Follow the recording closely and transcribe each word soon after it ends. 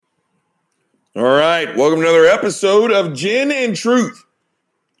All right, welcome to another episode of Gin and Truth.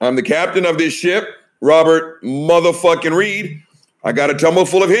 I'm the captain of this ship, Robert motherfucking Reed. I got a tumbler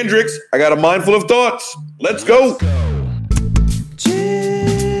full of Hendrix. I got a mind full of thoughts. Let's go.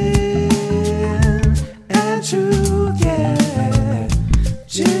 Gin and Truth, yeah.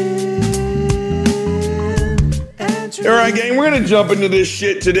 Gin and Truth. All right, gang, we're going to jump into this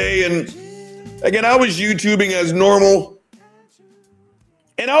shit today. And again, I was YouTubing as normal.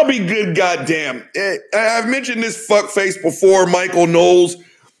 And I'll be good, goddamn. I've mentioned this fuckface before, Michael Knowles.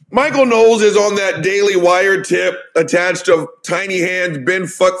 Michael Knowles is on that Daily Wire tip attached to Tiny Hands, Ben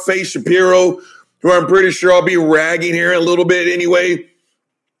Fuckface Shapiro, who I'm pretty sure I'll be ragging here in a little bit anyway.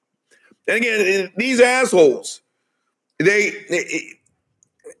 And again, these assholes, it's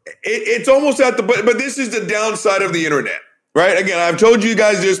almost at the, but this is the downside of the internet, right? Again, I've told you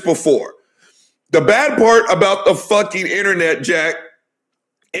guys this before. The bad part about the fucking internet, Jack,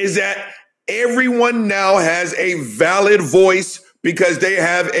 is that everyone now has a valid voice because they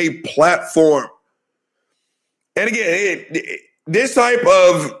have a platform. And again, this type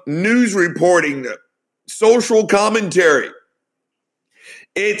of news reporting, social commentary,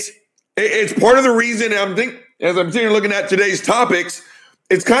 it's part of the reason as I'm sitting here looking at today's topics,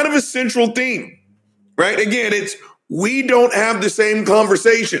 it's kind of a central theme, right? Again, we don't have the same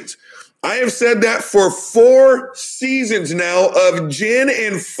conversations. I have said that for 4 seasons now of Gin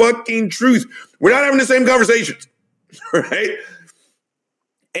and fucking Truth. We're not having the same conversations, right?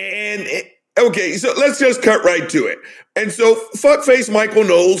 And okay, so let's just cut right to it. And so fuckface Michael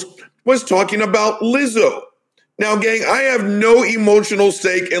Knowles was talking about Lizzo. Now, gang, I have no emotional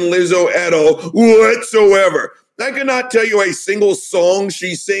stake in Lizzo at all whatsoever. I cannot tell you a single song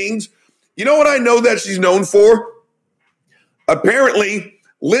she sings. You know what I know that she's known for? Apparently,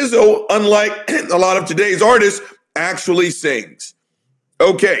 Lizzo, unlike a lot of today's artists, actually sings.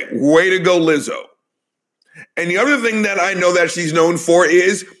 Okay, way to go, Lizzo. And the other thing that I know that she's known for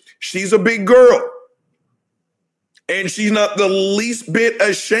is she's a big girl. And she's not the least bit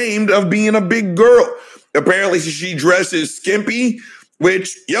ashamed of being a big girl. Apparently, she dresses skimpy,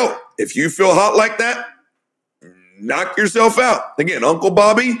 which, if you feel hot like that, knock yourself out. Again, Uncle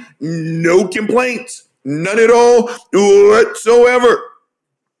Bobby, no complaints. None at all whatsoever.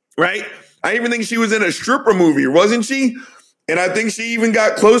 Right? I even think she was in a stripper movie, wasn't she? And I think she even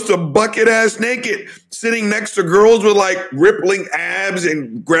got close to bucket ass naked, sitting next to girls with like rippling abs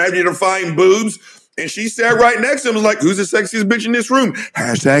and gravity-defying boobs. And she sat right next to him and was like, who's the sexiest bitch in this room?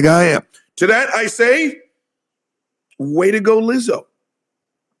 Hashtag I am. To that I say, way to go, Lizzo.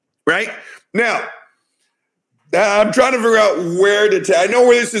 Right? Now, I'm trying to figure out where to take. I know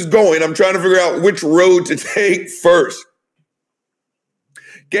where this is going. I'm trying to figure out which road to take first.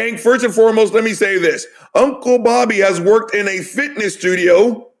 Gang, first and foremost, let me say this. Uncle Bobby has worked in a fitness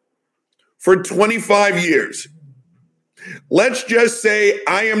studio for 25 years. Let's just say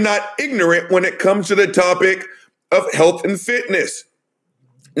I am not ignorant when it comes to the topic of health and fitness.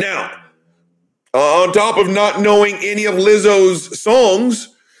 Now, on top of not knowing any of Lizzo's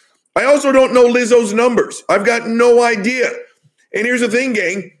songs, I also don't know Lizzo's numbers. I've got no idea. And here's the thing,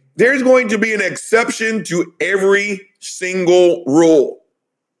 gang. There's going to be an exception to every single rule.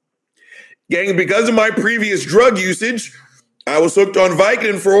 Gang, because of my previous drug usage, I was hooked on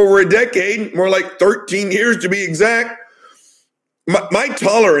Vicodin for over a decade, more like 13 years to be exact. My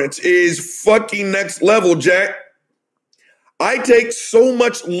tolerance is fucking next level, Jack. I take so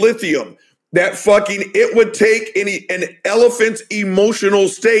much lithium that fucking it would take an elephant's emotional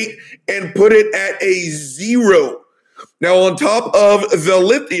state and put it at a 0. Now, on top of the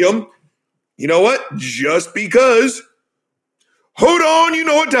lithium, you know what? Just because, hold on, you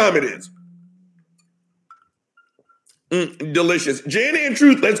know what time it is. Delicious. Gin and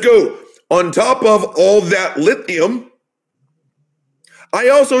Truth, let's go. On top of all that lithium, I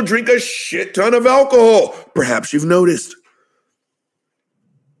also drink a shit ton of alcohol. Perhaps you've noticed.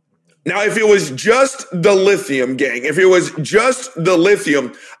 Now, if it was just the lithium, gang, if it was just the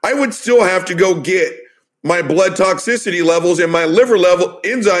lithium, I would still have to go get my blood toxicity levels and my liver level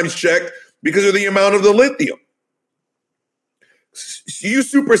enzymes checked because of the amount of the lithium. You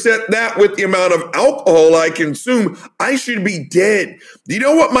superset that with the amount of alcohol I consume, I should be dead. Do you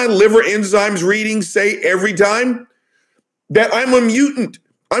know what my liver enzymes readings say every time? That I'm a mutant.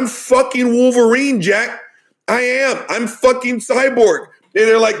 I'm fucking Wolverine, Jack. I am. I'm fucking cyborg. And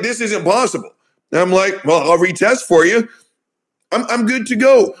they're like, this isn't possible. And I'm like, well, I'll retest for you. I'm good to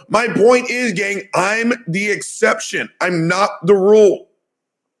go. My point is, gang, I'm the exception. I'm not the rule.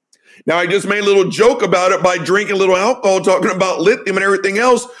 Now, I just made a little joke about it by drinking a little alcohol, talking about lithium and everything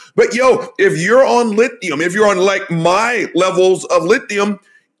else. But if you're on lithium, if you're on like my levels of lithium,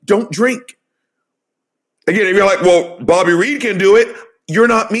 don't drink. Again, if you're like, well, Bobby Reed can do it, you're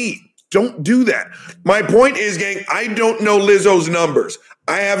not me. Don't do that. My point is, gang, I don't know Lizzo's numbers.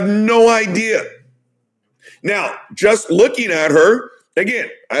 I have no idea. Now, just looking at her, again,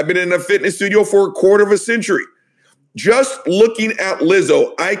 I've been in a fitness studio for a quarter of a century. Just looking at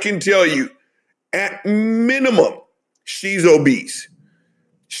Lizzo, I can tell you, at minimum, she's obese.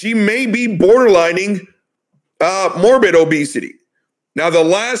 She may be borderlining morbid obesity. Now, the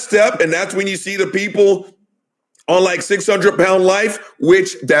last step, and that's when you see the people on like 600-pound life,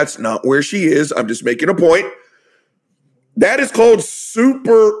 which that's not where she is. I'm just making a point. That is called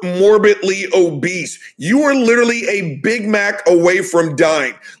super morbidly obese. You are literally a Big Mac away from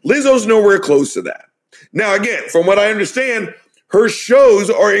dying. Lizzo's nowhere close to that. Now, again, from what I understand, her shows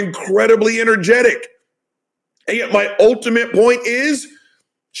are incredibly energetic. And yet my ultimate point is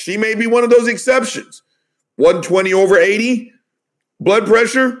she may be one of those exceptions. 120 over 80, blood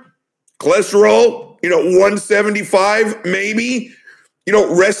pressure, cholesterol, 175 maybe,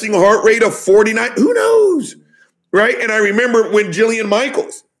 resting heart rate of 49. Who knows? Right? And I remember when Jillian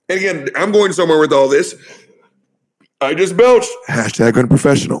Michaels, and again, I'm going somewhere with all this. I just belched.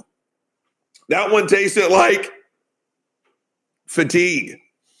 #unprofessional. That one tasted like fatigue.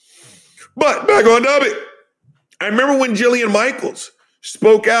 But back on topic. I remember when Jillian Michaels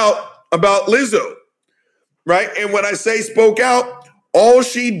spoke out about Lizzo, right? And when I say spoke out, all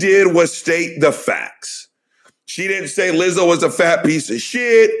she did was state the facts. She didn't say Lizzo was a fat piece of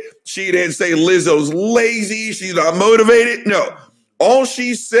shit. She didn't say Lizzo's lazy. She's not motivated. No. All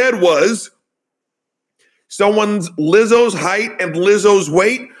she said was Lizzo's height and Lizzo's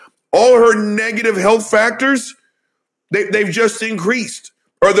weight, all her negative health factors, they've just increased,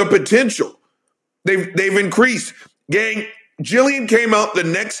 or the potential. They've increased. Gang, Jillian came out the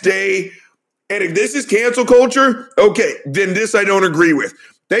next day, and if this is cancel culture, okay, then this I don't agree with.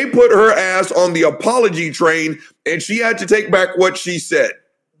 They put her ass on the apology train, and she had to take back what she said.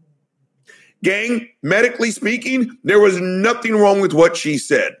 Gang, medically speaking, there was nothing wrong with what she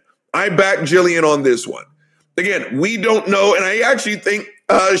said. I back Jillian on this one. Again, we don't know, and I actually think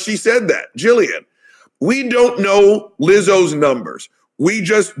she said that, Jillian. We don't know Lizzo's numbers. We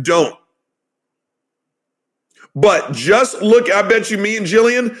just don't. But just look, I bet you me and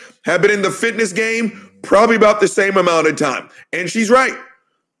Jillian have been in the fitness game probably about the same amount of time. And she's right.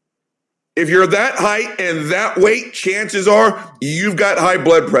 If you're that height and that weight, chances are you've got high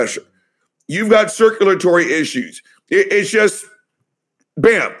blood pressure. You've got circulatory issues. It's just,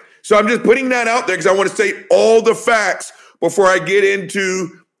 bam. So I'm just putting that out there because I want to say all the facts before I get into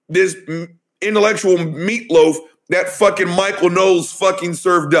this intellectual meatloaf that fucking Michael Knowles fucking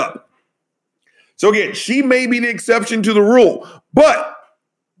served up. So again, she may be the exception to the rule, but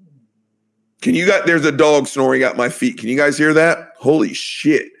there's a dog snoring at my feet. Can you guys hear that? Holy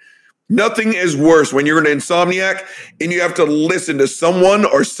shit. Nothing is worse when you're an insomniac and you have to listen to someone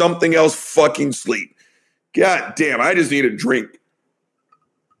or something else fucking sleep. God damn, I just need a drink.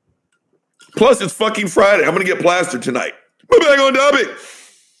 Plus, it's fucking Friday. I'm going to get plastered tonight. But back on topic.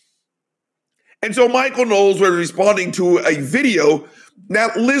 And so Michael Knowles was responding to a video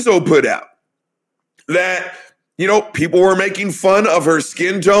that Lizzo put out that, people were making fun of her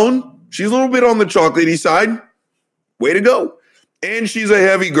skin tone. She's a little bit on the chocolatey side. Way to go. And she's a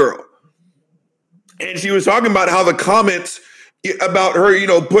heavy girl. And she was talking about how the comments about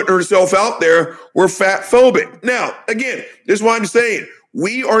her, putting herself out there were fat phobic. Now, again, this is what I'm saying.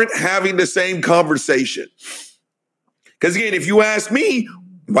 We aren't having the same conversation. Because again, if you ask me,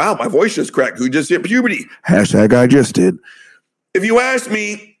 wow, my voice just cracked. Who just hit puberty? #I just did. If you ask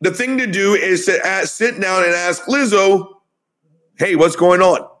me, the thing to do is to sit down and ask Lizzo, hey, what's going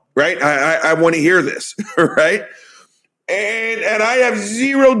on? Right? I want to hear this. Right? And I have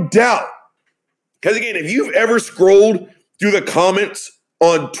zero doubt. Because again, if you've ever scrolled through the comments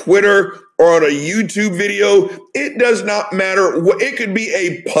on Twitter or on a YouTube video, it does not matter. It could be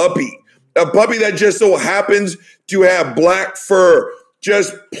a puppy that just so happens to have black fur,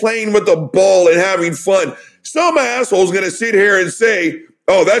 just playing with the ball and having fun. Some asshole's going to sit here and say,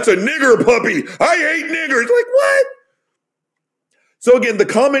 oh, that's a nigger puppy. I hate niggers. Like, what? So again, the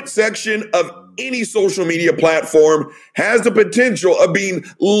comment section of any social media platform has the potential of being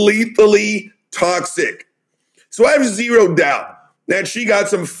lethally toxic. So I have zero doubt that she got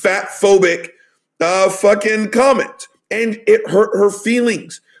some fat phobic fucking comments, and it hurt her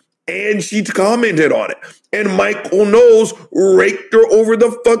feelings, and she commented on it. And Michael Knowles raked her over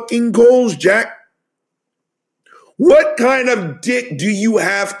the fucking coals, Jack. What kind of dick do you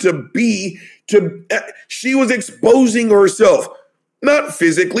have to be to? She was exposing herself, not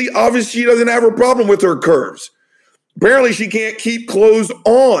physically. Obviously, she doesn't have a problem with her curves. Apparently she can't keep clothes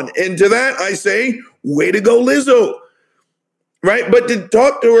on. And to that, I say, way to go, Lizzo. Right? But to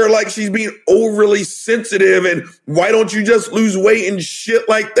talk to her like she's being overly sensitive and why don't you just lose weight and shit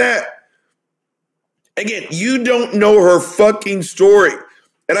like that? Again, you don't know her fucking story.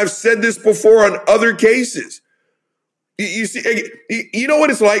 And I've said this before on other cases. You see, you know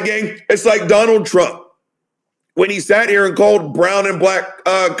what it's like, gang? It's like Donald Trump when he sat here and called brown and black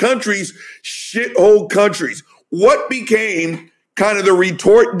countries shithole countries. What became kind of the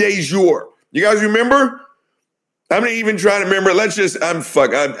retort du jour? You guys remember? I'm not even trying to remember.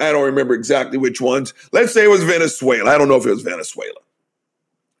 I don't remember exactly which ones. Let's say it was Venezuela. I don't know if it was Venezuela.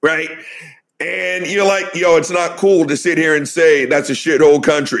 Right? And you're like, yo, it's not cool to sit here and say that's a shithole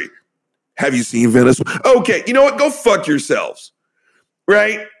country. Have you seen Venezuela? Okay, you know what? Go fuck yourselves.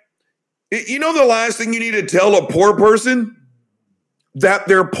 Right? You know the last thing you need to tell a poor person? That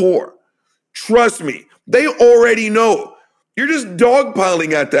they're poor. Trust me. They already know. You're just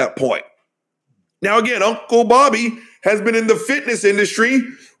dogpiling at that point. Now, again, Uncle Bobby has been in the fitness industry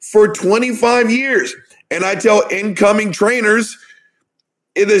for 25 years. And I tell incoming trainers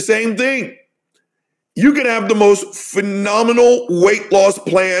the same thing. You can have the most phenomenal weight loss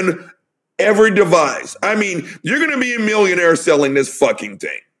plan ever devised. I mean, you're going to be a millionaire selling this fucking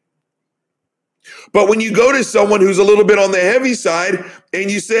thing. But when you go to someone who's a little bit on the heavy side and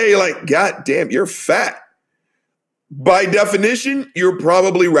you say like, God damn, you're fat. By definition, you're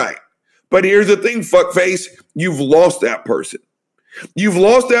probably right. But here's the thing, fuckface, you've lost that person. You've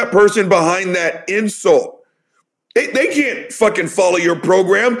lost that person behind that insult. They can't fucking follow your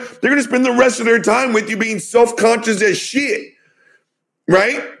program. They're going to spend the rest of their time with you being self-conscious as shit.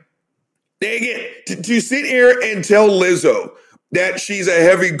 Right? Again, to sit here and tell Lizzo that she's a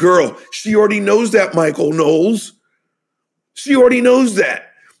heavy girl, she already knows that, Michael Knowles. She already knows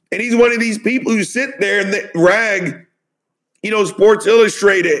that. And he's one of these people who sit there and rag, Sports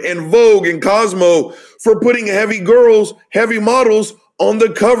Illustrated and Vogue and Cosmo for putting heavy girls, heavy models on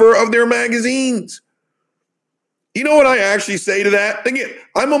the cover of their magazines. You know what I actually say to that? Again,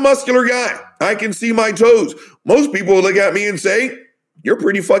 I'm a muscular guy. I can see my toes. Most people look at me and say, you're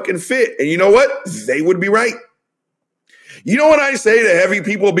pretty fucking fit. And you know what? They would be right. You know what I say to heavy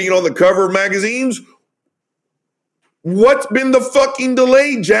people being on the cover of magazines? What's been the fucking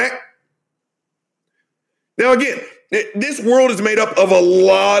delay, Jack? Now, again, this world is made up of a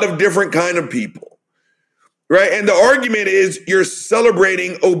lot of different kind of people, right? And the argument is you're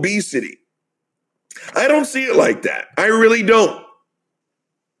celebrating obesity. I don't see it like that. I really don't.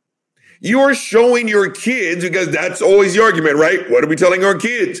 You're showing your kids, because that's always the argument, right? What are we telling our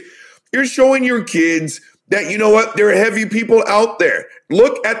kids? You're showing your kids that, you know what, there are heavy people out there.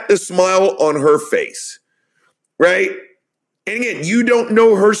 Look at the smile on her face, right? And again, you don't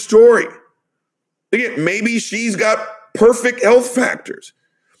know her story. Again, maybe she's got perfect health factors.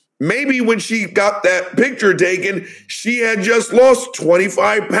 Maybe when she got that picture taken, she had just lost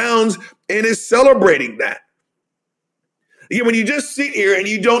 25 pounds and is celebrating that. Again, when you just sit here and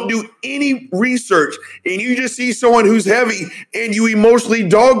you don't do any research and you just see someone who's heavy and you emotionally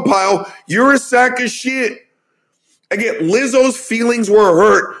dogpile, you're a sack of shit. Again, Lizzo's feelings were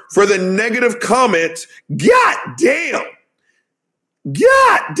hurt for the negative comments. God damn.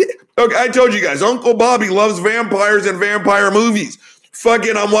 Okay, I told you guys, Uncle Bobby loves vampires and vampire movies.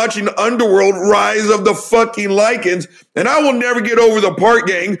 Fucking, I'm watching Underworld, Rise of the fucking Lycans, and I will never get over the part,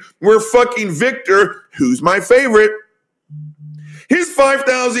 gang, where fucking Victor, who's my favorite, his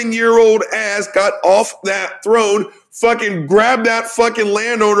 5,000-year-old ass got off that throne, fucking grabbed that fucking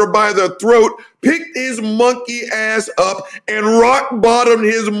landowner by the throat, picked his monkey ass up, and rock-bottomed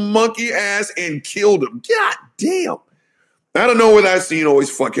his monkey ass and killed him. God damn. I don't know where that scene always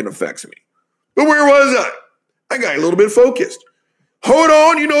fucking affects me. But where was I? I got a little bit focused. Hold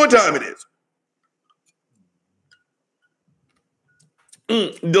on, you know what time it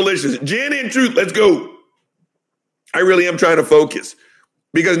is. Delicious. Gin and Truth, let's go. I really am trying to focus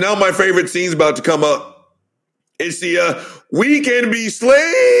because now my favorite scene's about to come up. It's the we can be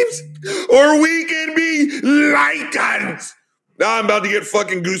slaves or we can be Lycans. Now I'm about to get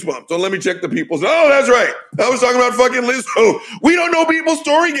fucking goosebumps. So let me check the people's. Oh, that's right. I was talking about fucking Lizzo. We don't know people's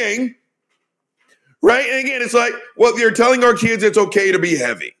story, gang. Right? And again, it's like, well, they're telling our kids it's okay to be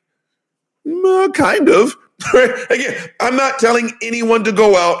heavy. Kind of. Again, I'm not telling anyone to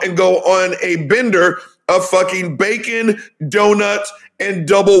go out and go on a bender of fucking bacon, donuts, and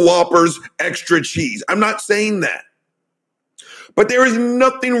double Whoppers extra cheese. I'm not saying that. But there is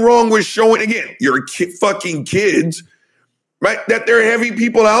nothing wrong with showing, again, your fucking kids, right, that there are heavy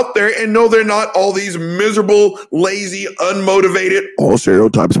people out there and no, they're not all these miserable, lazy, unmotivated, all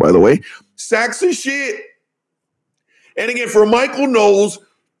stereotypes, by the way, sacks of shit. And again, for Michael Knowles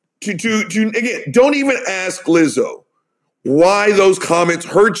to again, don't even ask Lizzo why those comments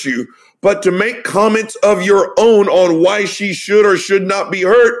hurt you, but to make comments of your own on why she should or should not be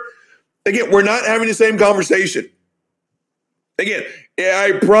hurt. Again, we're not having the same conversation. Again,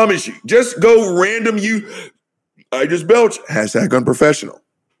 I promise you, just go random I just belch, hashtag unprofessional.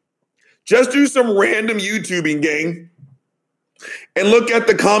 Just do some random YouTubing, gang, and look at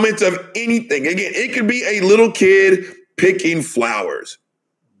the comments of anything. Again, it could be a little kid picking flowers.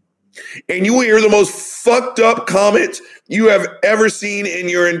 And you will hear the most fucked up comments you have ever seen in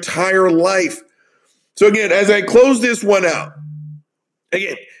your entire life. So again, as I close this one out,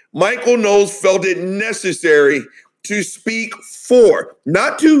 again, Michael Knowles felt it necessary to speak for,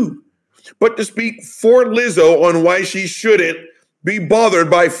 not to, but to speak for Lizzo on why she shouldn't be bothered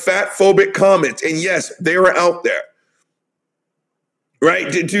by fat-phobic comments. And yes, they are out there.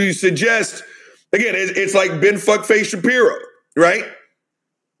 Right? To suggest, again, it's like Ben Fuckface Shapiro, right?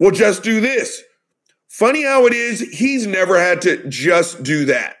 Well, just do this. Funny how it is, he's never had to just do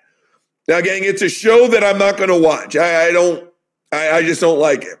that. Now, gang, it's a show that I'm not going to watch. I just don't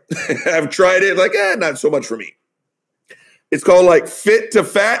like it. I've tried it, like, not so much for me. It's called like Fit to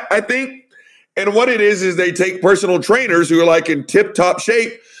Fat, I think. And what it is they take personal trainers who are like in tip-top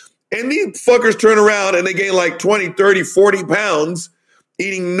shape, and these fuckers turn around and they gain like 20, 30, 40 pounds,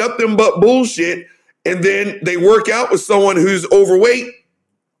 eating nothing but bullshit, and then they work out with someone who's overweight,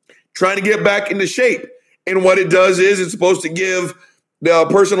 trying to get back into shape. And what it does is it's supposed to give the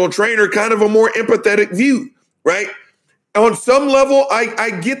personal trainer kind of a more empathetic view, right? On some level,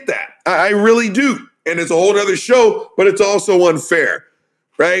 I get that. I really do. And it's a whole other show, but it's also unfair,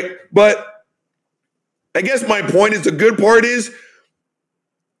 right? But I guess my point is, the good part is,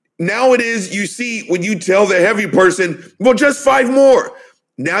 now it is, you see, when you tell the heavy person, well, just 5 more.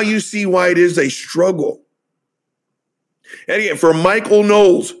 Now you see why it is they struggle. And again, for Michael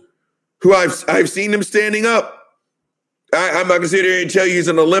Knowles, who I've seen him standing up. I'm not going to sit here and tell you he's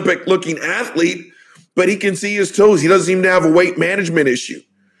an Olympic-looking athlete, but he can see his toes. He doesn't seem to have a weight management issue.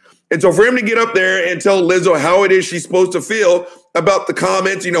 And so for him to get up there and tell Lizzo how it is she's supposed to feel about the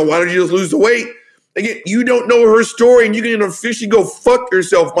comments, why don't you just lose the weight? Again, you don't know her story, and you can officially go fuck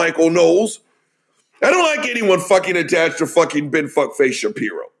yourself, Michael Knowles. I don't like anyone fucking attached to fucking Ben Fuckface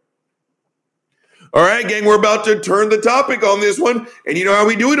Shapiro. All right, gang, we're about to turn the topic on this one. And you know how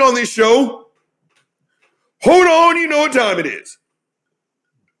we do it on this show? Hold on, you know what time it is.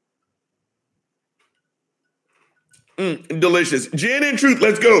 Delicious. Gin and Truth,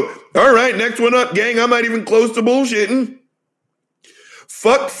 let's go. All right, next one up, gang. I'm not even close to bullshitting.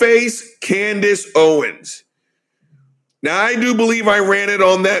 Fuckface Candace Owens. Now, I do believe I ran it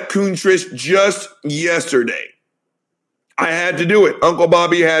on that Coontrish just yesterday. I had to do it. Uncle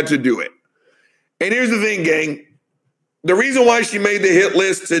Bobby had to do it. And here's the thing, gang. The reason why she made the hit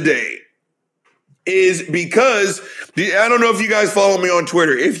list today is because, I don't know if you guys follow me on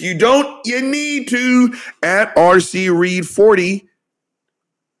Twitter. If you don't, you need to, at RCReed40.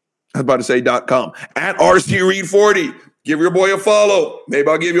 I was about to say .com. At RCReed40. Give your boy a follow. Maybe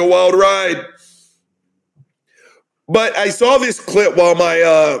I'll give you a wild ride. But I saw this clip while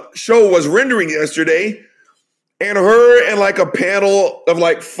my show was rendering yesterday, and her and like a panel of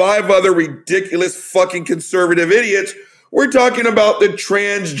like 5 other ridiculous fucking conservative idiots were talking about the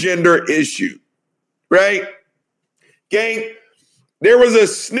transgender issue, right? Gang, there was a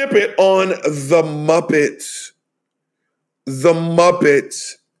snippet on The Muppets. The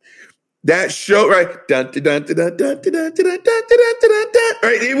Muppets. That show, right? Right? How did I love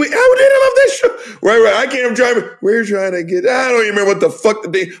that show? Right. I can't, we're trying to get, I don't even remember what the fuck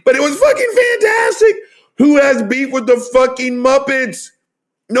the thing, but it was fucking fantastic. Who has beef with the fucking Muppets?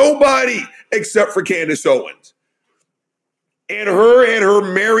 Nobody, except for Candace Owens. And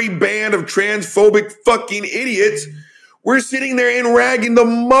her merry band of transphobic fucking idiots were sitting there and ragging the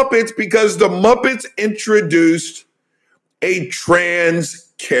Muppets because the Muppets introduced a trans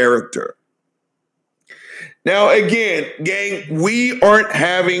character. Now, again, gang, we aren't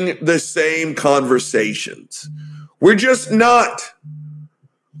having the same conversations. We're just not.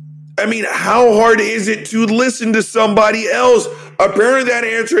 I mean, how hard is it to listen to somebody else? Apparently that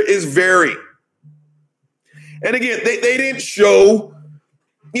answer is very. And again, they didn't show,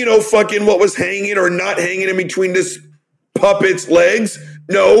 fucking what was hanging or not hanging in between this puppet's legs.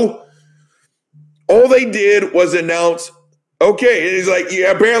 No. All they did was announce, okay, it's like,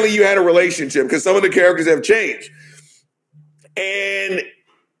 yeah, apparently you had a relationship because some of the characters have changed. And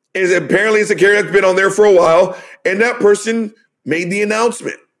apparently it's a character that's been on there for a while, and that person made the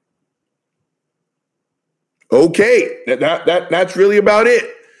announcement. Okay, that's really about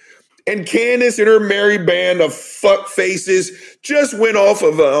it. And Candace and her merry band of fuck faces just went off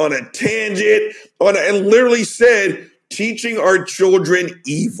on a tangent and literally said, teaching our children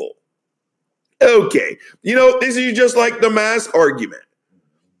evil. Okay, this is just like the mask argument.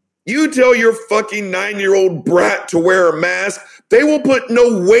 You tell your fucking 9-year-old brat to wear a mask, they will put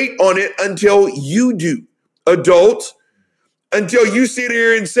no weight on it until you do. Adults, until you sit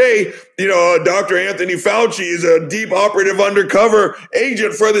here and say, Dr. Anthony Fauci is a deep operative undercover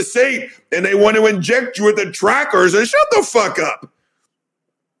agent for the state, and they want to inject you with the trackers, and shut the fuck up.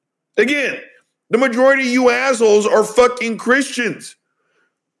 Again, the majority of you assholes are fucking Christians.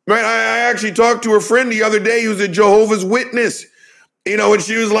 Right? I actually talked to a friend the other day who's a Jehovah's Witness. And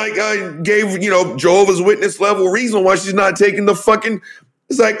she was like, gave, Jehovah's Witness level reason why she's not taking the fucking,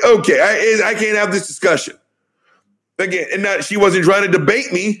 it's like, okay, I can't have this discussion. Again, and she wasn't trying to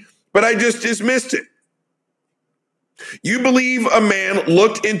debate me, but I just dismissed it. You believe a man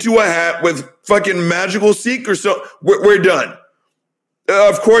looked into a hat with fucking magical secrets, so we're done.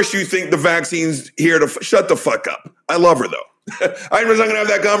 Of course you think the vaccine's here to shut the fuck up. I love her, though. I'm not going to have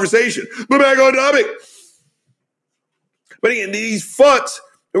that conversation. But back on topic. But again, these fucks,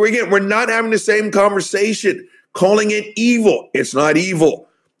 we're not having the same conversation, calling it evil. It's not evil.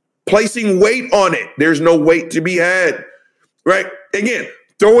 Placing weight on it. There's no weight to be had, right? Again,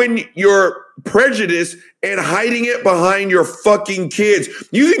 throwing your prejudice and hiding it behind your fucking kids,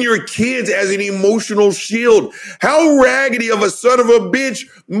 using your kids as an emotional shield. How raggedy of a son of a bitch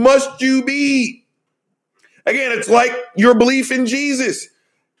must you be? Again, it's like your belief in Jesus.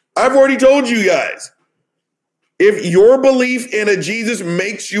 I've already told you guys, if your belief in a Jesus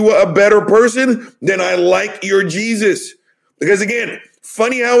makes you a better person, then I like your Jesus. Because again,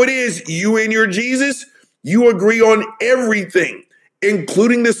 funny how it is, you and your Jesus, you agree on everything,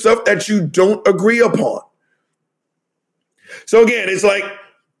 including the stuff that you don't agree upon. So again, it's like,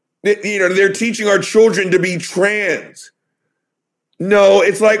 they're teaching our children to be trans. No,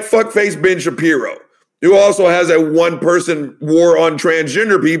 it's like fuckface Ben Shapiro, who also has a one-person war on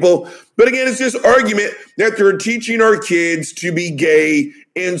transgender people. But again, it's this argument that they're teaching our kids to be gay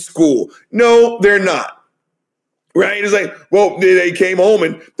in school. No, they're not. Right? It's like, well, they came home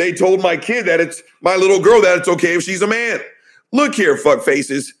and they told my kid that it's my little girl that it's okay if she's a man. Look here, fuck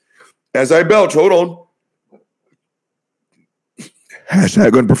faces. As I belch, hold on.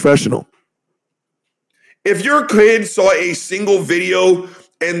 Hashtag unprofessional. If your kid saw a single video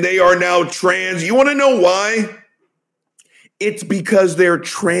and they are now trans, you want to know why? It's because they're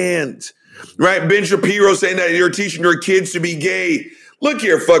trans. Right? Ben Shapiro saying that you're teaching your kids to be gay. Look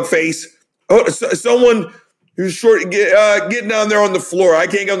here, fuck face. Oh, someone who's short, get down there on the floor. I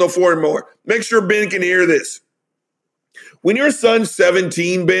can't get on the floor anymore. Make sure Ben can hear this. When your son's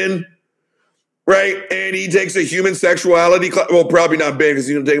 17, Ben, right, and he takes a human sexuality class, well, probably not Ben because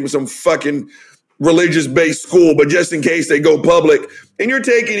he's going to take him to some fucking religious-based school, but just in case they go public, and you're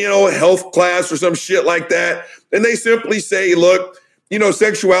taking, a health class or some shit like that, and they simply say, look,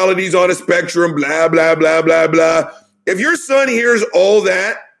 sexuality's on a spectrum, blah, blah, blah, blah, blah. If your son hears all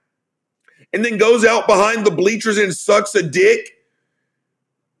that, and then goes out behind the bleachers and sucks a dick,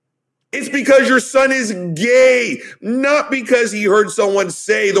 it's because your son is gay, not because he heard someone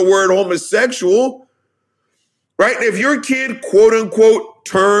say the word homosexual, right? And if your kid, quote unquote,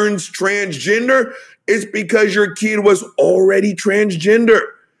 turns transgender, it's because your kid was already transgender.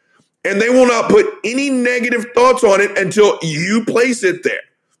 And they will not put any negative thoughts on it until you place it there,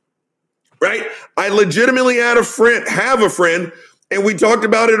 right? I legitimately have a friend, and we talked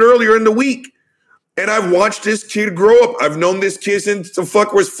about it earlier in the week. And I've watched this kid grow up. I've known this kid since the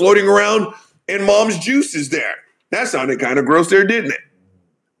fuck was floating around and mom's juice is there. That sounded kind of gross there, didn't it?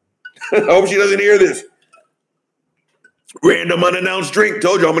 I hope she doesn't hear this. Random unannounced drink.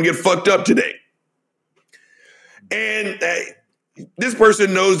 Told you I'm going to get fucked up today. And this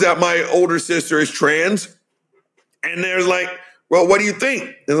person knows that my older sister is trans. And they're like, well, what do you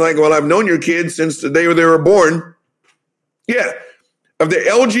think? And like, well, I've known your kids since the day they were born. Yeah. Of the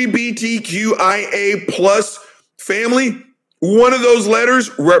LGBTQIA plus family, one of those letters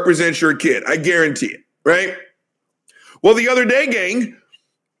represents your kid. I guarantee it, right? Well, the other day, gang,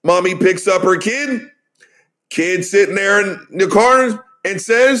 mommy picks up her kid sitting there in the car and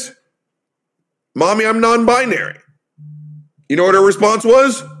says, Mommy, I'm non-binary. You know what her response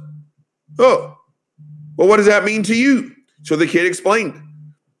was? Oh, well, what does that mean to you? So the kid explained.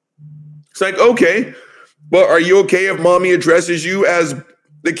 It's like, okay. Well, are you okay if mommy addresses you as,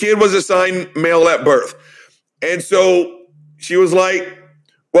 the kid was assigned male at birth. And so she was like,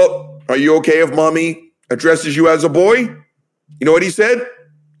 well, are you okay if mommy addresses you as a boy? You know what he said?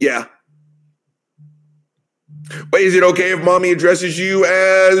 Yeah. But is it okay if mommy addresses you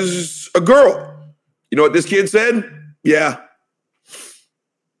as a girl? You know what this kid said? Yeah.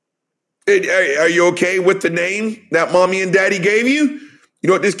 Are you okay with the name that mommy and daddy gave you? You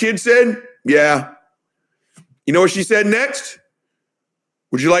know what this kid said? Yeah. You know what she said next?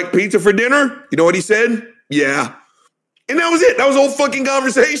 Would you like pizza for dinner? You know what he said? Yeah. And that was it. That was the whole fucking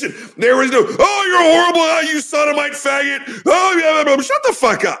conversation. There was no, oh, you're horrible. Oh, you sodomite faggot. Oh, yeah, shut the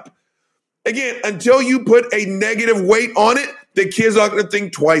fuck up. Again, until you put a negative weight on it, the kid's not going to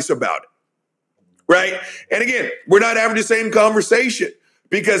think twice about it. Right? And again, we're not having the same conversation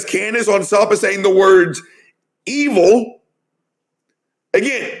because Candace, on top of saying the words evil,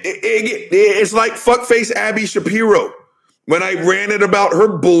 again, it's like fuckface Abby Shapiro when I ranted about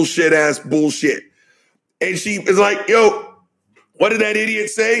her bullshit ass bullshit. And she was like, yo, what did that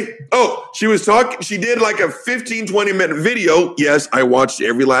idiot say? Oh, she was talking. She did like a 15, 20-minute video. Yes, I watched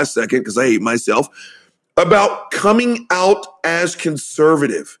every last second because I hate myself. About coming out as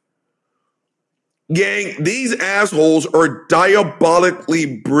conservative. Gang, these assholes are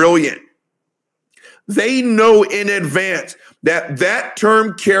diabolically brilliant. They know in advance that that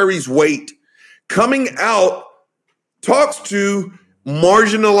term carries weight. Coming out talks to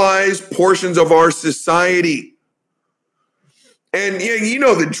marginalized portions of our society. And yeah, you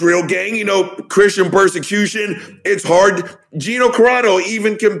know the drill, gang. You know, Christian persecution. It's hard. Gino Carano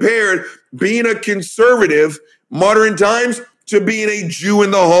even compared being a conservative modern times to being a Jew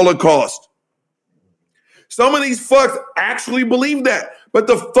in the Holocaust. Some of these fucks actually believe that. But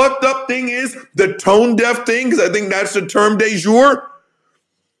the fucked up thing is the tone deaf thing, because I think that's the term de jour.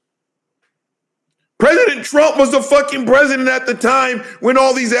 President Trump was the fucking president at the time when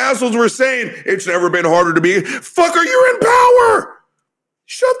all these assholes were saying, it's never been harder to be. Fucker, you're in power.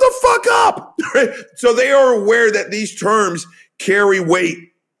 Shut the fuck up. So they are aware that these terms carry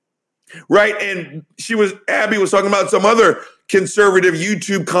weight. Right? And Abby was talking about some other conservative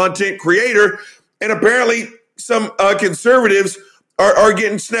YouTube content creator. And apparently some conservatives are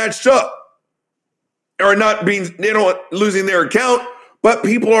getting snatched up. Or not being, losing their account. But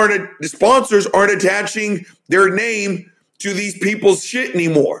the sponsors aren't attaching their name to these people's shit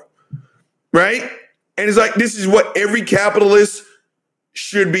anymore, right? And it's like, this is what every capitalist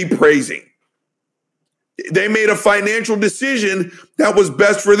should be praising. They made a financial decision that was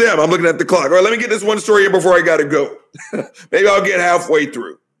best for them. I'm looking at the clock. All right, let me get this one story here before I got to go. Maybe I'll get halfway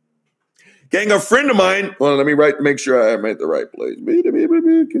through. Gang, a friend of mine, well, let me make sure I'm at the right place.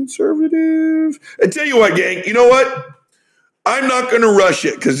 Conservative. I tell you what, gang, you know what? I'm not going to rush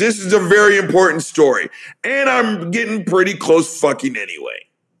it because this is a very important story. And I'm getting pretty close fucking anyway.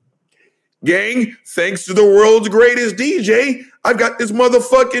 Gang, thanks to the world's greatest DJ, I've got this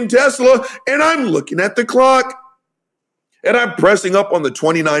motherfucking Tesla and I'm looking at the clock. And I'm pressing up on the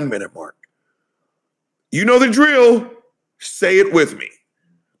 29-minute mark. You know the drill. Say it with me.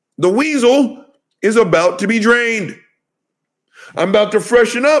 The weasel is about to be drained. I'm about to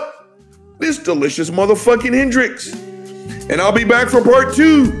freshen up this delicious motherfucking Hendrix. And I'll be back for part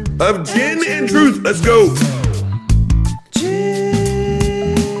 2 of Gin and Truth. Let's go.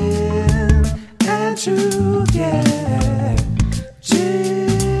 Gin and Truth, yeah. Gin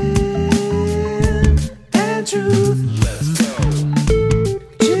and Truth. Let's go.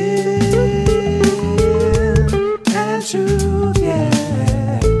 Gin and Truth, yeah.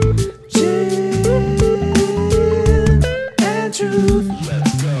 Gin and Truth.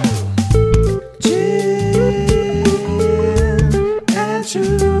 Let's go.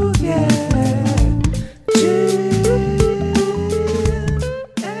 Truth, yeah. Gin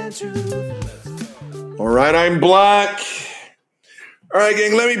and Truth. All right, I'm black. All right,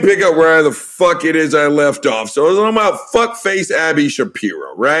 gang, let me pick up where the fuck it is I left off. So I was talking about fuckface Abby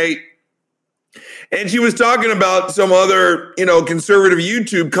Shapiro, right? And she was talking about some other, conservative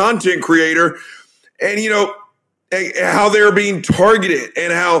YouTube content creator and, how they're being targeted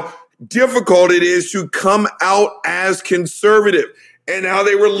and how difficult it is to come out as conservative. And how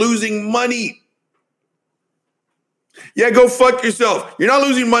they were losing money. Yeah, go fuck yourself. You're not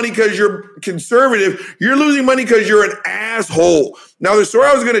losing money because you're conservative. You're losing money because you're an asshole. Now, the story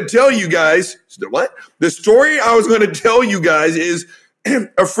I was going to tell you guys, The story I was going to tell you guys is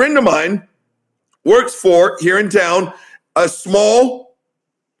a friend of mine works for, here in town, a small,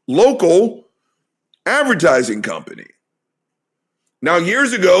 local advertising company. Now,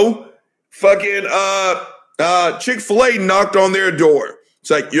 years ago, fucking, Chick-fil-A knocked on their door. It's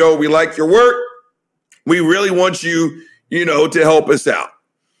like, yo, we like your work. We really want you, to help us out.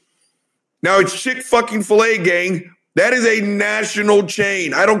 Now it's Chick-fucking-fil-A, gang. That is a national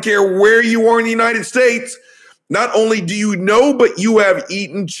chain. I don't care where you are in the United States. Not only do you know, but you have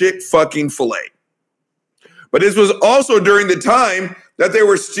eaten Chick-fucking-fil-A. But this was also during the time that they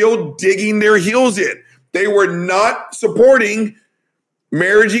were still digging their heels in. They were not supporting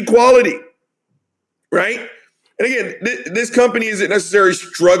marriage equality, right? And again, this company isn't necessarily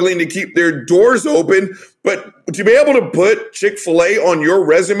struggling to keep their doors open, but to be able to put Chick-fil-A on your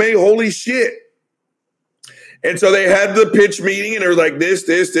resume, holy shit. And so they had the pitch meeting and they were like this,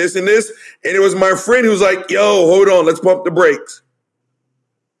 and this. And it was my friend who was like, yo, hold on, let's pump the brakes.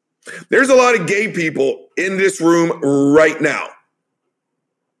 There's a lot of gay people in this room right now.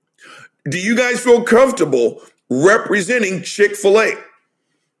 Do you guys feel comfortable representing Chick-fil-A?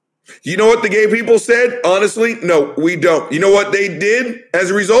 You know what the gay people said? Honestly, no, we don't. You know what they did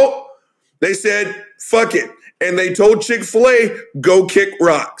as a result? They said, fuck it. And they told Chick-fil-A, go kick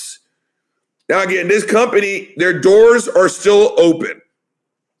rocks. Now, again, this company, their doors are still open,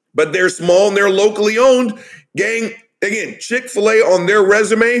 but they're small and they're locally owned. Gang, again, Chick-fil-A on their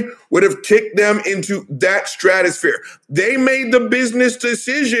resume would have kicked them into that stratosphere. They made the business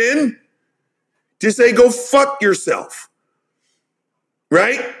decision to say, go fuck yourself.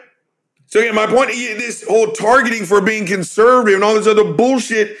 Right? So again, my point, this whole targeting for being conservative and all this other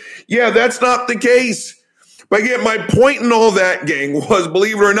bullshit, yeah, that's not the case. But again, my point in all that, gang, was,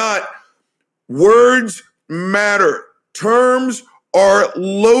 believe it or not, words matter. Terms are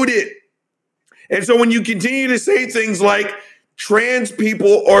loaded. And so when you continue to say things like trans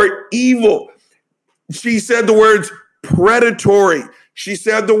people are evil, she said the words predatory. She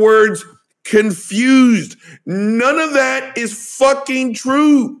said the words confused. None of that is fucking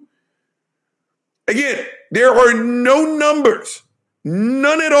true. Again, there are no numbers,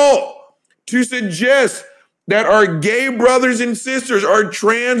 none at all, to suggest that our gay brothers and sisters, our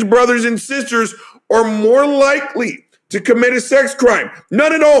trans brothers and sisters are more likely to commit a sex crime.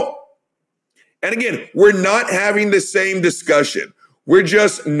 None at all. And again, we're not having the same discussion. We're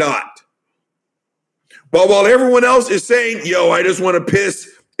just not. But while everyone else is saying, yo, I just want to piss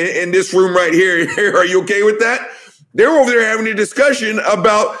in this room right here, are you okay with that? They're over there having a discussion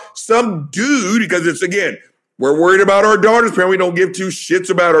about some dude, because it's, again, we're worried about our daughters, apparently we don't give two shits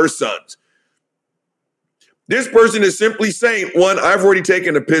about our sons. This person is simply saying, one, I've already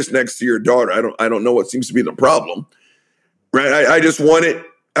taken a piss next to your daughter. I don't know what seems to be the problem. Right? I just want it.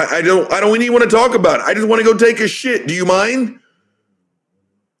 I don't even want to talk about it. I just want to go take a shit. Do you mind?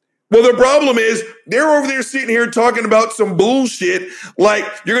 Well, the problem is they're over there sitting here talking about some bullshit like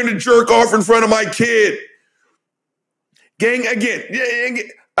you're going to jerk off in front of my kid. Gang, again,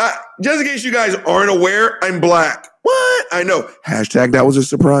 just in case you guys aren't aware, I'm black. What? I know. Hashtag that was a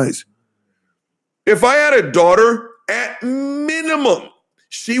surprise. If I had a daughter, at minimum,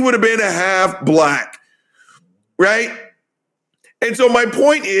 she would have been a half black, right? And so my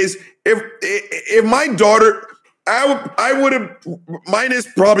point is, if my daughter, I would have,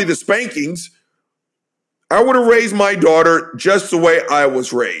 minus probably the spankings, I would have raised my daughter just the way I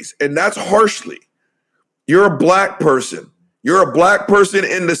was raised. And that's harshly. You're a black person. You're a black person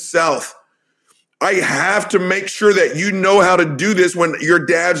in the South. I have to make sure that you know how to do this when your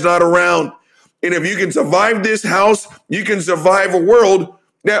dad's not around. And if you can survive this house, you can survive a world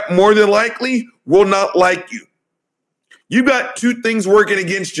that more than likely will not like you. You got two things working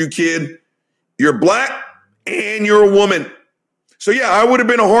against you, kid. You're black and you're a woman. So yeah, I would have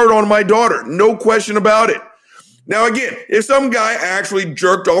been hard on my daughter. No question about it. Now again, if some guy actually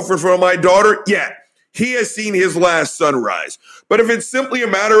jerked off in front of my daughter, yeah, he has seen his last sunrise. But if it's simply a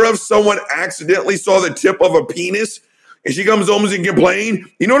matter of someone accidentally saw the tip of a penis and she comes home and complains,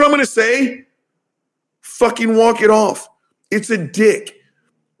 you know what I'm going to say? Fucking walk it off. It's a dick,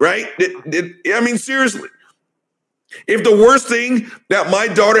 right? I mean, seriously. If the worst thing that my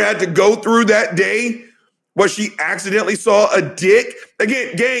daughter had to go through that day was she accidentally saw a dick,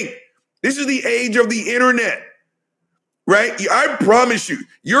 again, gang, this is the age of the internet, right? I promise you,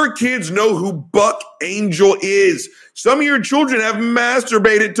 your kids know who Buck Angel is. Some of your children have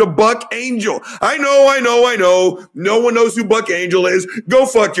masturbated to Buck Angel. I know. No one knows who Buck Angel is. Go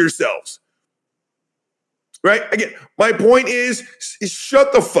fuck yourselves. Right? Again, my point is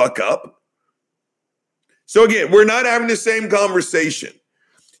shut the fuck up. So again, we're not having the same conversation.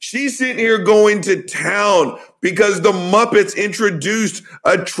 She's sitting here going to town because the Muppets introduced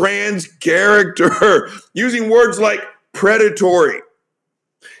a trans character using words like predatory,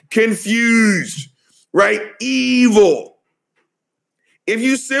 confused, right? Evil. If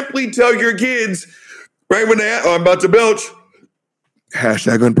you simply tell your kids, right when I'm about to belch,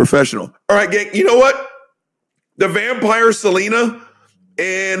 hashtag unprofessional. All right, gang, you know what? The vampire Selena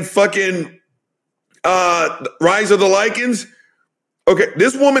and fucking Rise of the Lycans. Okay,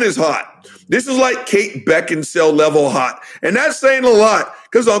 this woman is hot. This is like Kate Beckinsale level hot. And that's saying a lot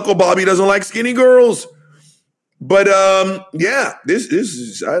because Uncle Bobby doesn't like skinny girls. But yeah, this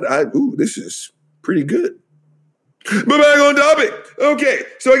is this is pretty good. But back on topic. Okay,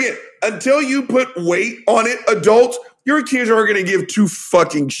 so again, until you put weight on it, adults, your kids aren't going to give two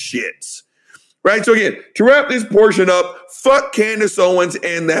fucking shits. Right? So again, to wrap this portion up, fuck Candace Owens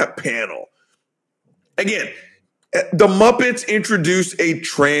and that panel. Again, the Muppets introduced a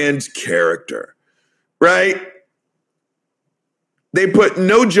trans character, right? They put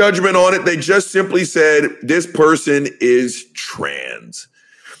no judgment on it. They just simply said, this person is trans,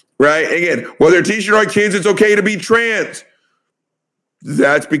 right? Again, while they're teaching our kids it's okay to be trans,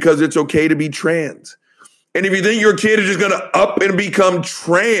 that's because it's okay to be trans. And if you think your kid is just going to up and become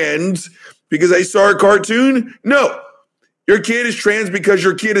trans because they saw a cartoon, no. Your kid is trans because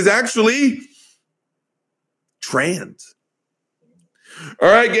your kid is actually trans.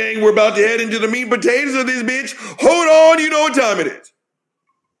 All right, gang, we're about to head into the meat and potatoes of this bitch. Hold on, you know what time it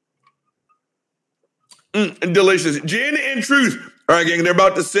is. Delicious. Gin and Truth. All right, gang, they're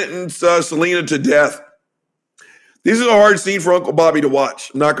about to sentence Selena to death. This is a hard scene for Uncle Bobby to watch.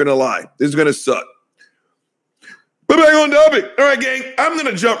 I'm not going to lie. This is going to suck. But back on topic. All right, gang, I'm going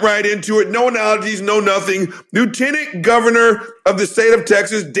to jump right into it. No analogies, no nothing. Lieutenant Governor of the state of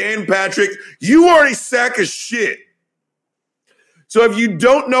Texas, Dan Patrick, you are a sack of shit. So if you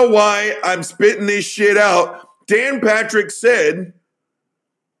don't know why I'm spitting this shit out, Dan Patrick said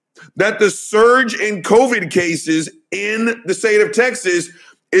that the surge in COVID cases in the state of Texas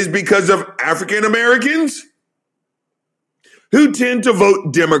is because of African Americans who tend to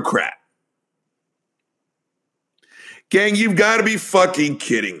vote Democrat. Gang, you've got to be fucking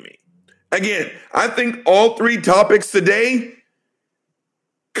kidding me. Again, I think all three topics today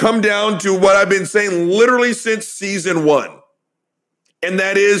come down to what I've been saying literally since season 1. And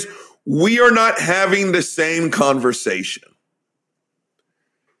that is, we are not having the same conversation.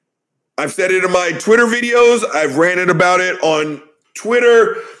 I've said it in my Twitter videos. I've ranted about it on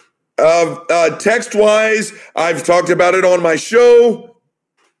Twitter, text-wise. I've talked about it on my show.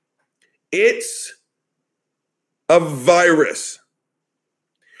 It's a virus.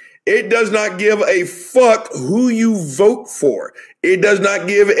 It does not give a fuck who you vote for. It does not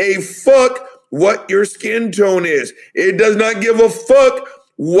give a fuck what your skin tone is. It does not give a fuck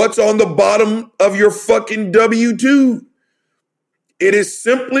what's on the bottom of your fucking W-2. It is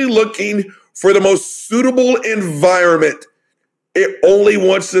simply looking for the most suitable environment. It only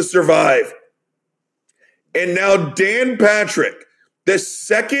wants to survive. And now Dan Patrick, the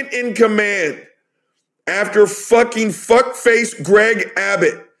second in command after fucking fuckface Greg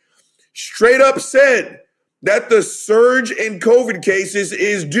Abbott, straight up said that the surge in COVID cases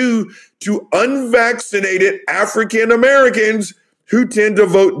is due to unvaccinated African Americans who tend to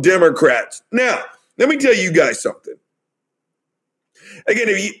vote Democrats. Now, let me tell you guys something. Again,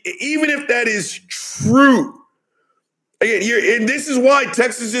 even if that is true, again, and this is why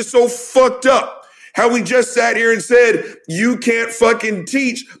Texas is so fucked up. How we just sat here and said, you can't fucking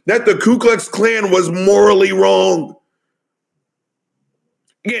teach that the Ku Klux Klan was morally wrong.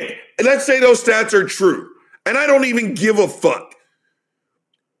 Again, let's say those stats are true. And I don't even give a fuck.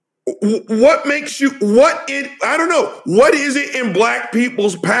 What makes you, I don't know. What is it in black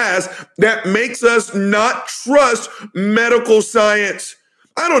people's past that makes us not trust medical science?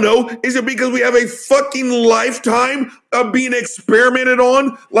 I don't know. Is it because we have a fucking lifetime of being experimented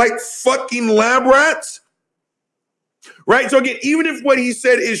on like fucking lab rats? Right? So again, even if what he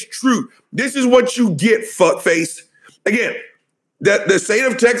said is true, this is what you get, fuckface. Again, that the state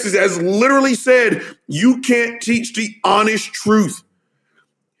of Texas has literally said you can't teach the honest truth.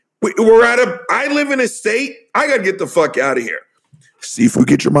 I live in a state, I got to get the fuck out of here. See if we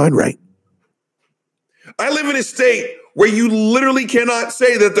get your mind right. I live in a state where you literally cannot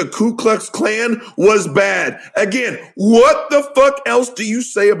say that the Ku Klux Klan was bad. Again, what the fuck else do you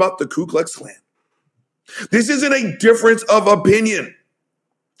say about the Ku Klux Klan? This isn't a difference of opinion.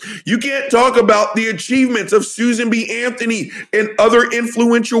 You can't talk about the achievements of Susan B. Anthony and other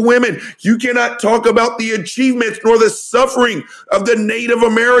influential women. You cannot talk about the achievements nor the suffering of the Native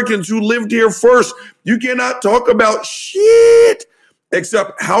Americans who lived here first. You cannot talk about shit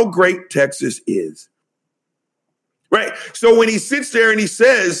except how great Texas is. Right? So when he sits there and he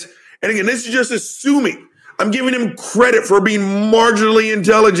says, and again, this is just assuming, I'm giving him credit for being marginally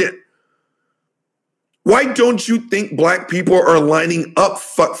intelligent. Why don't you think black people are lining up,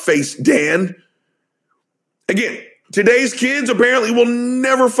 fuckface Dan? Again, today's kids apparently will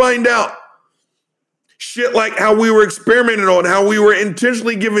never find out shit like how we were experimented on, how we were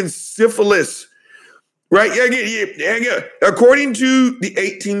intentionally given syphilis Right? Yeah. According to the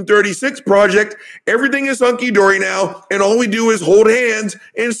 1836 Project, everything is hunky-dory now, and all we do is hold hands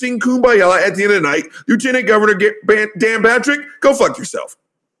and sing Kumbaya at the end of the night. Lieutenant Governor Dan Patrick, go fuck yourself.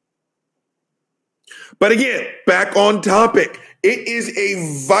 But again, back on topic. It is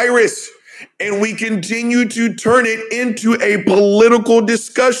a virus, and we continue to turn it into a political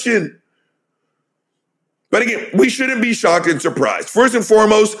discussion. But again, we shouldn't be shocked and surprised. First and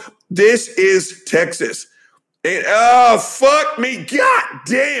foremost, this is Texas. And fuck me, god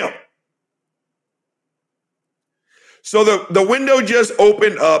damn. So the window just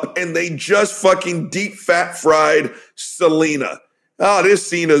opened up and they just fucking deep fat fried Selena. This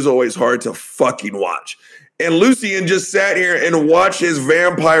scene is always hard to fucking watch. And Lucien just sat here and watched his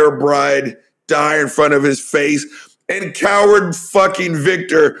vampire bride die in front of his face. And coward fucking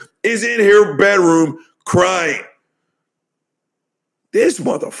Victor is in her bedroom crying. This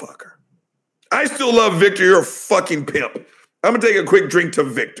motherfucker. I still love Victor. You're a fucking pimp. I'm going to take a quick drink to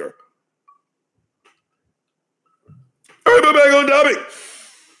Victor. All right, but back on topic.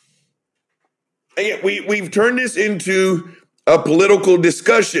 Again, we've turned this into a political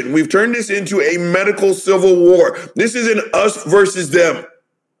discussion. We've turned this into a medical civil war. This isn't us versus them.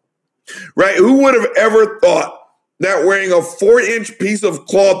 Right? Who would have ever thought that wearing a 4-inch piece of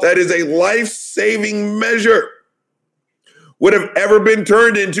cloth that is a life-saving measure would have ever been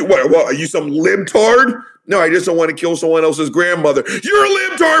turned into, what, are you some libtard? No, I just don't want to kill someone else's grandmother. You're a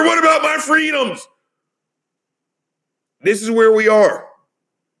libtard. What about my freedoms? This is where we are.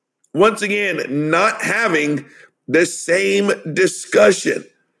 Once again, not having the same discussion.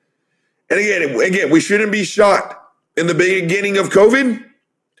 And again, we shouldn't be shocked. In the beginning of COVID,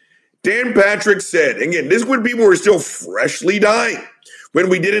 Dan Patrick said, again, this is when people were still freshly dying, when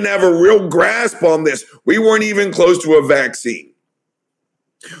we didn't have a real grasp on this. We weren't even close to a vaccine.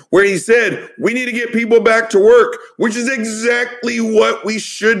 Where he said, we need to get people back to work, which is exactly what we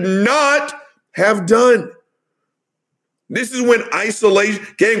should not have done. This is when isolation,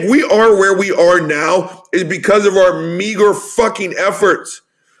 gang, we are where we are now is because of our meager fucking efforts.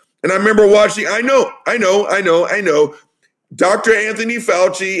 And I remember watching, I know. Dr. Anthony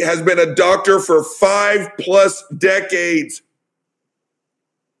Fauci has been a doctor for 5+ decades.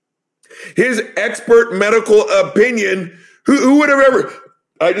 His expert medical opinion, who would have ever,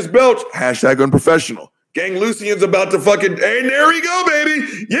 I just belched, #unprofessional. Gang, Lucien's about to fucking, hey, there we go,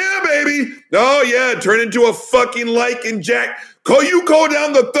 baby. Yeah, baby. Oh, yeah, turn into a fucking lichen jack. Call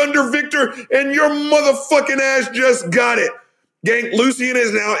down the thunder, Victor, and your motherfucking ass just got it. Gang, Lucien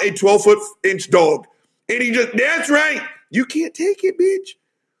is now a 12-inch dog. And he just, that's right. You can't take it, bitch.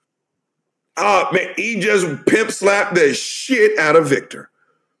 Man, he just pimp slapped the shit out of Victor.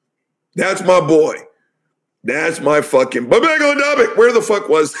 That's my boy. That's my fucking, but back on topic, where the fuck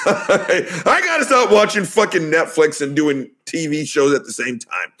was I gotta stop watching fucking Netflix and doing TV shows at the same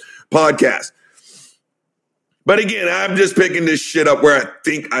time. Podcast. But again, I'm just picking this shit up where I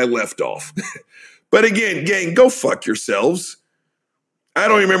think I left off. But again, gang, go fuck yourselves. I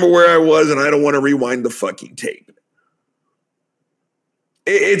don't remember where I was and I don't want to rewind the fucking tape.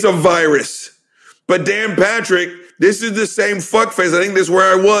 It's a virus. But Dan Patrick, this is the same fuckface, I think this is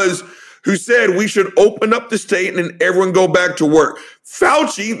where I was, who said we should open up the state and everyone go back to work.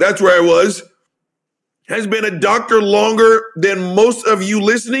 Fauci, that's where I was, has been a doctor longer than most of you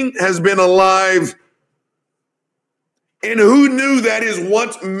listening has been alive. And who knew that his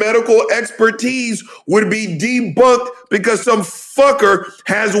once medical expertise would be debunked because some fucker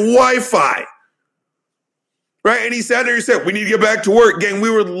has Wi-Fi? Right? And he sat there and said, we need to get back to work. Gang, we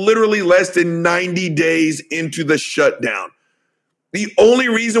were literally less than 90 days into the shutdown. The only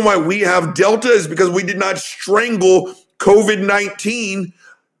reason why we have Delta is because we did not strangle COVID-19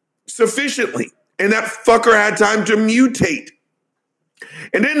 sufficiently. And that fucker had time to mutate.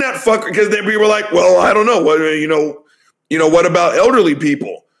 And then that fucker, because then we were like, well, I don't know. What about elderly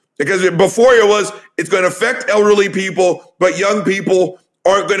people? Because before it was, it's going to affect elderly people, but young people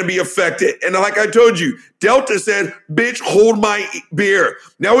aren't going to be affected. And like I told you, Delta said, bitch, hold my beer.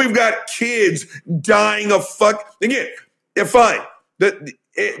 Now we've got kids dying of fuck. Again, fine.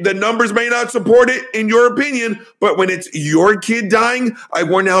 The numbers may not support it in your opinion, but when it's your kid dying, I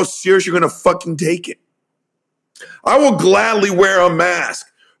wonder how serious you're going to fucking take it. I will gladly wear a mask.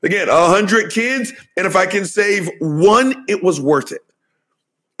 Again, 100 kids, and if I can save one, it was worth it.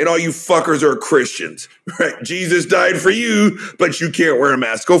 And all you fuckers are Christians, right? Jesus died for you, but you can't wear a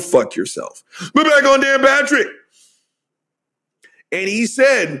mask. Go fuck yourself. But back on Dan Patrick. And he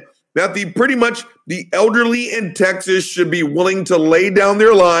said that the elderly in Texas should be willing to lay down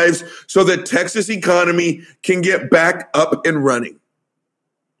their lives so the Texas economy can get back up and running.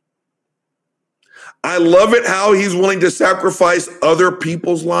 I love it how he's willing to sacrifice other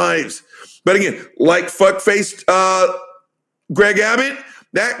people's lives. But again, like fuckface Greg Abbott,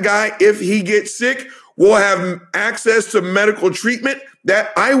 that guy, if he gets sick, will have access to medical treatment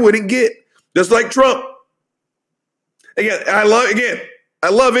that I wouldn't get, just like Trump. I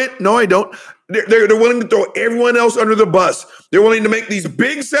love it. No, I don't. They're willing to throw everyone else under the bus. They're willing to make these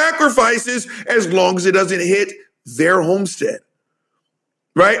big sacrifices as long as it doesn't hit their homestead.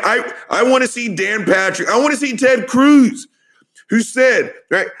 Right? I want to see Dan Patrick. I want to see Ted Cruz, who said,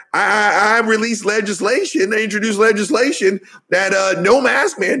 right, I released legislation, I introduced legislation that no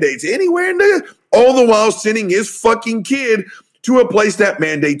mask mandates anywhere in the, all the while sending his fucking kid to a place that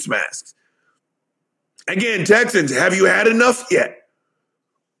mandates masks. Again, Texans, have you had enough yet?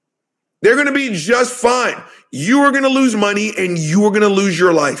 They're going to be just fine. You are going to lose money and you are going to lose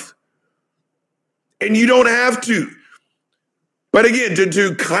your life. And you don't have to. But again,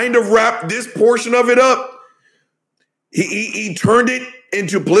 to kind of wrap this portion of it up, he turned it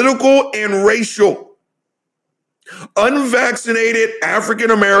into political and racial. Unvaccinated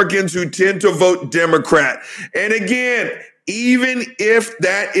African Americans who tend to vote Democrat. And again, even if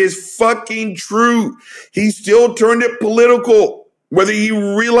that is fucking true, he still turned it political, whether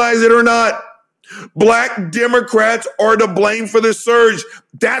you realize it or not. Black Democrats are to blame for the surge.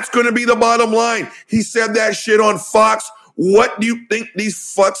 That's going to be the bottom line. He said that shit on Fox. What do you think these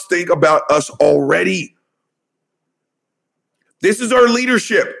fucks think about us already? This is our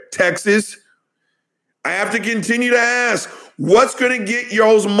leadership, Texas. I have to continue to ask, what's going to get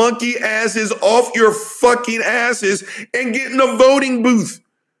y'all's monkey asses off your fucking asses and get in a voting booth?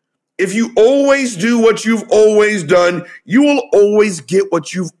 If you always do what you've always done, you will always get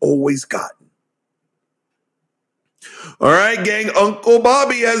what you've always gotten. All right, gang, Uncle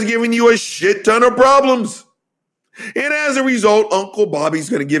Bobby has given you a shit ton of problems. And as a result, Uncle Bobby's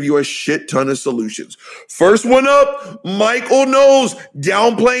going to give you a shit ton of solutions. First one up, Michael Knowles,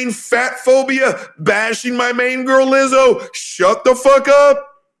 downplaying fat phobia, bashing my main girl Lizzo. Shut the fuck up.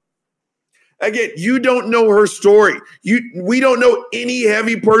 Again, you don't know her story. We don't know any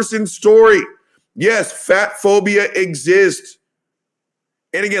heavy person's story. Yes, fat phobia exists.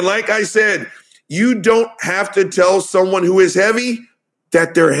 And again, like I said, you don't have to tell someone who is heavy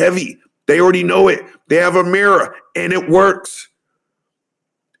that they're heavy. They already know it. They have a mirror and it works.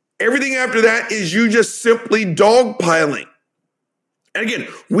 Everything after that is you just simply dogpiling. And again,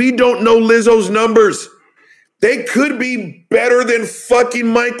 we don't know Lizzo's numbers. They could be better than fucking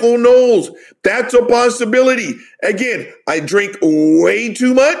Michael Knowles. That's a possibility. Again, I drink way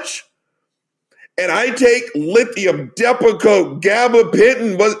too much and I take lithium, Depakote,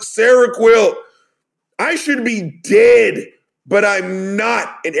 gabapentin, Seroquel. I should be dead. But I'm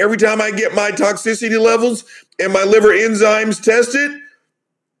not. And every time I get my toxicity levels and my liver enzymes tested,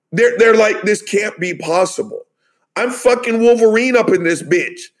 they're like, this can't be possible. I'm fucking Wolverine up in this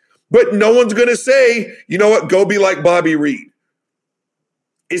bitch. But no one's going to say, you know what, go be like Bobby Reed.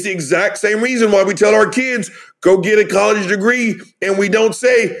 It's the exact same reason why we tell our kids, go get a college degree. And we don't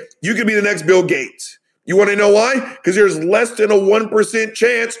say, you could be the next Bill Gates. You want to know why? Because there's less than a 1%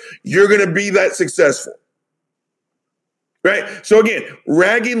 chance you're going to be that successful. Right? So again,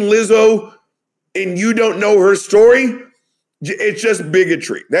 ragging Lizzo and you don't know her story, it's just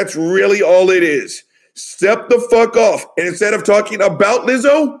bigotry. That's really all it is. Step the fuck off. And instead of talking about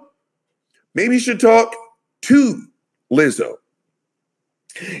Lizzo, maybe you should talk to Lizzo.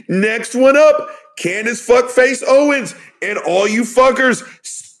 Next one up, Candace Fuckface Owens. And all you fuckers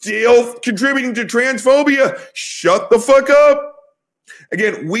still contributing to transphobia, shut the fuck up.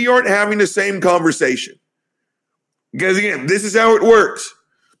 Again, we aren't having the same conversation. Because again, this is how it works.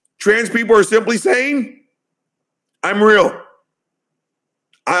 Trans people are simply saying, I'm real.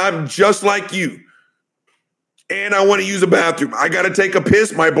 I'm just like you. And I want to use a bathroom. I got to take a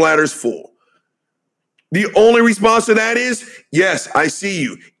piss. My bladder's full. The only response to that is, yes, I see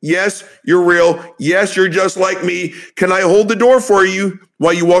you. Yes, you're real. Yes, you're just like me. Can I hold the door for you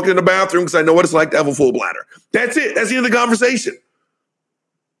while you walk in the bathroom? Because I know what it's like to have a full bladder. That's it. That's the end of the conversation.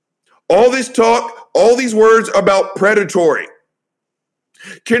 All this talk, all these words about predatory,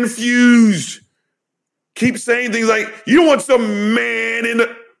 confused, keep saying things like, you don't want some man in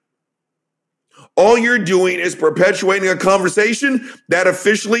the... All you're doing is perpetuating a conversation that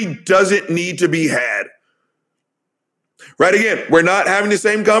officially doesn't need to be had. Right? Again, we're not having the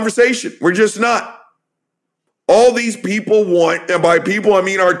same conversation. We're just not. All these people want, and by people, I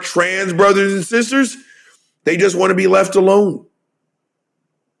mean our trans brothers and sisters, they just want to be left alone.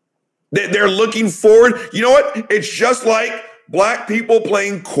 They're looking forward. You know what? It's just like black people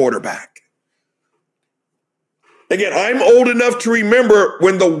playing quarterback. Again, I'm old enough to remember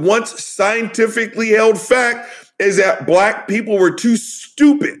when the once scientifically held fact is that black people were too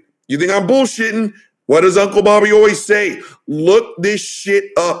stupid. You think I'm bullshitting? What does Uncle Bobby always say? Look this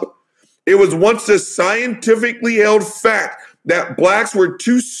shit up. It was once a scientifically held fact that blacks were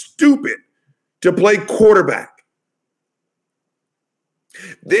too stupid to play quarterback.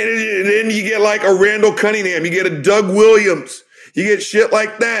 Then you get like a Randall Cunningham, you get a Doug Williams, you get shit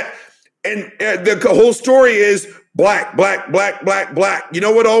like that. And the whole story is black, black, black, black, black. You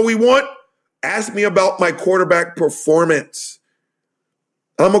know what all we want? Ask me about my quarterback performance.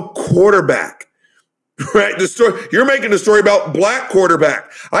 I'm a quarterback, right? The story you're making the story about black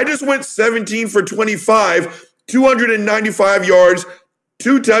quarterback. I just went 17 for 25, 295 yards,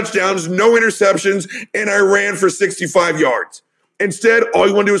 2 touchdowns, no interceptions, and I ran for 65 yards. Instead, all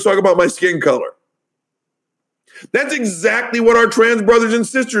you want to do is talk about my skin color. That's exactly what our trans brothers and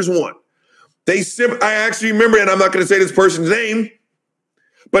sisters want. I actually remember, and I'm not going to say this person's name,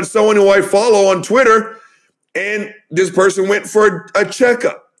 but someone who I follow on Twitter, and this person went for a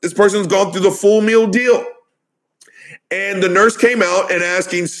checkup. This person's gone through the full meal deal. And the nurse came out and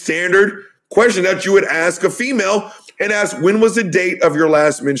asking standard question that you would ask a female and ask, when was the date of your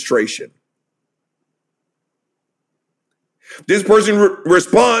last menstruation? This person's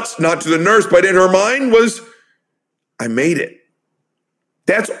response, not to the nurse, but in her mind was, I made it.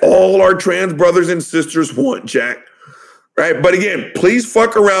 That's all our trans brothers and sisters want, Jack. Right? But again, please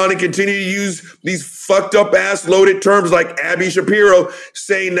fuck around and continue to use these fucked up ass loaded terms like Abby Shapiro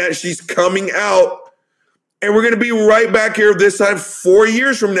saying that she's coming out. And we're going to be right back here this time 4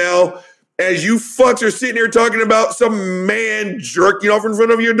 years from now as you fucks are sitting here talking about some man jerking off in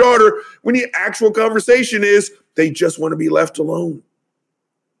front of your daughter when the actual conversation is they just want to be left alone.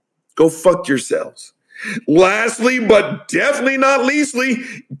 Go fuck yourselves. Lastly, but definitely not leastly,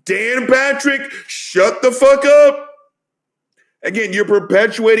 Dan Patrick, shut the fuck up. Again, you're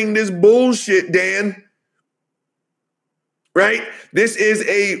perpetuating this bullshit, Dan. Right? This is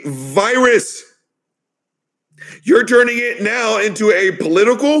a virus. You're turning it now into a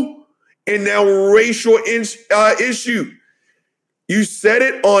political and now racial issue. You said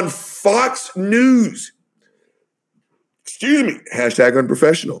it on Fox News. Excuse me. Hashtag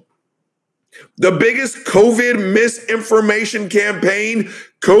unprofessional. The biggest COVID misinformation campaign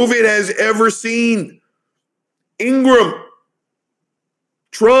COVID has ever seen. Ingram,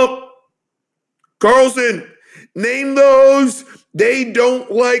 Trump, Carlson, name those. They don't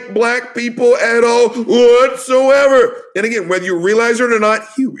like black people at all whatsoever. And again, whether you realize it or not,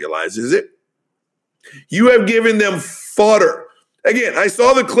 he realizes it. You have given them fodder. Again, I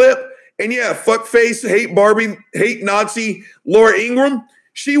saw the clip, and yeah, fuckface, hate Barbie, hate Nazi Laura Ingram.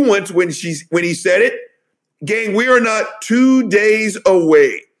 She went when he said it. Gang, we are not 2 days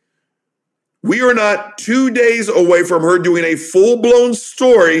away. We are not 2 days away from her doing a full-blown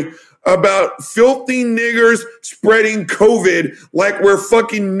story about filthy niggers spreading COVID like we're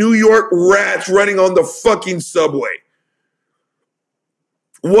fucking New York rats running on the fucking subway.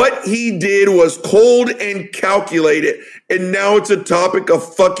 What he did was cold and calculated, and now it's a topic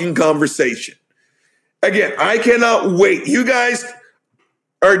of fucking conversation. Again, I cannot wait. You guys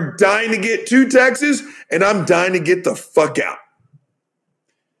are dying to get to Texas, and I'm dying to get the fuck out.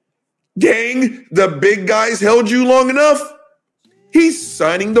 Gang, the big guys held you long enough. He's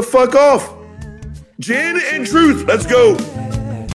signing the fuck off. Gin and Truth, let's go.